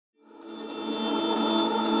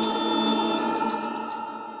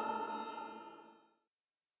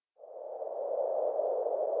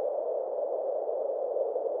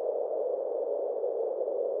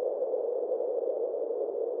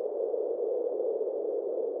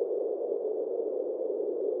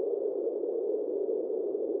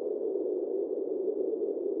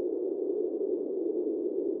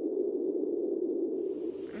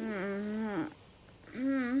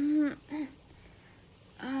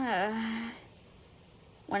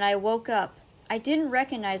When I woke up, I didn't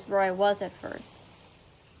recognize where I was at first.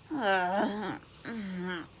 I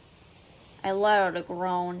let out a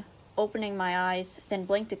groan, opening my eyes, then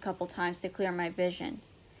blinked a couple times to clear my vision.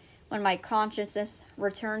 When my consciousness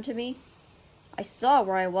returned to me, I saw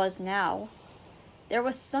where I was now. There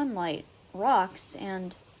was sunlight, rocks,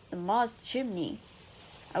 and the maw's chimney.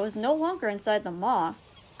 I was no longer inside the maw.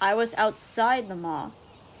 I was outside the maw.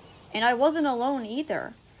 And I wasn't alone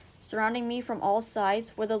either. Surrounding me from all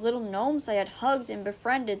sides were the little gnomes I had hugged and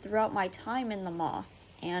befriended throughout my time in the maw.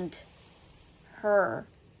 And her.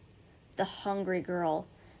 The hungry girl.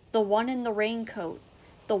 The one in the raincoat.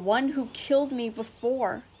 The one who killed me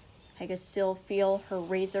before. I could still feel her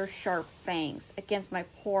razor-sharp fangs against my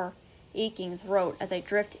poor, aching throat as I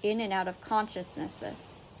drift in and out of consciousnesses.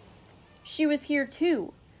 She was here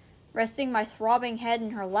too, resting my throbbing head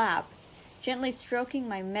in her lap, gently stroking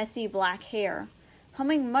my messy black hair,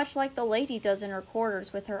 humming much like the lady does in her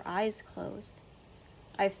quarters with her eyes closed.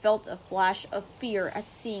 I felt a flash of fear at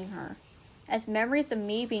seeing her, as memories of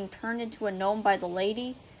me being turned into a gnome by the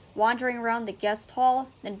lady, wandering around the guest hall,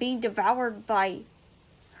 then being devoured by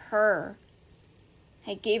her.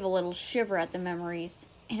 I gave a little shiver at the memories,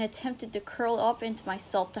 and attempted to curl up into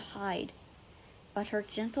myself to hide. But her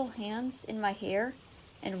gentle hands in my hair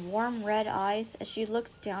and warm red eyes as she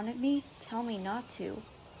looks down at me tell me not to.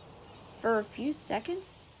 For a few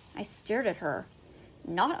seconds, I stared at her,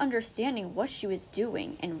 not understanding what she was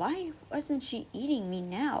doing and why wasn't she eating me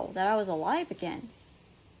now that I was alive again.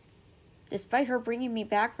 Despite her bringing me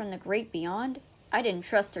back from the great beyond, I didn't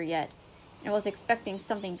trust her yet, and was expecting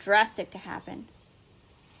something drastic to happen.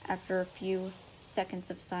 After a few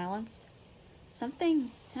seconds of silence,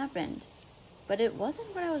 something happened, but it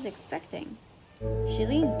wasn't what I was expecting. She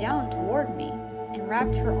leaned down toward me and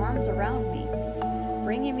wrapped her arms around me,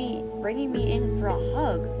 bringing me in for a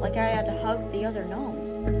hug like I had hugged the other gnomes.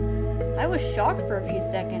 I was shocked for a few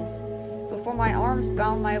seconds before my arms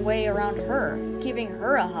found my way around her, giving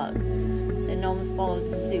her a hug. The gnomes followed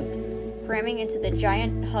suit, cramming into the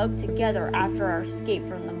giant hug together after our escape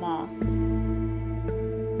from the maw.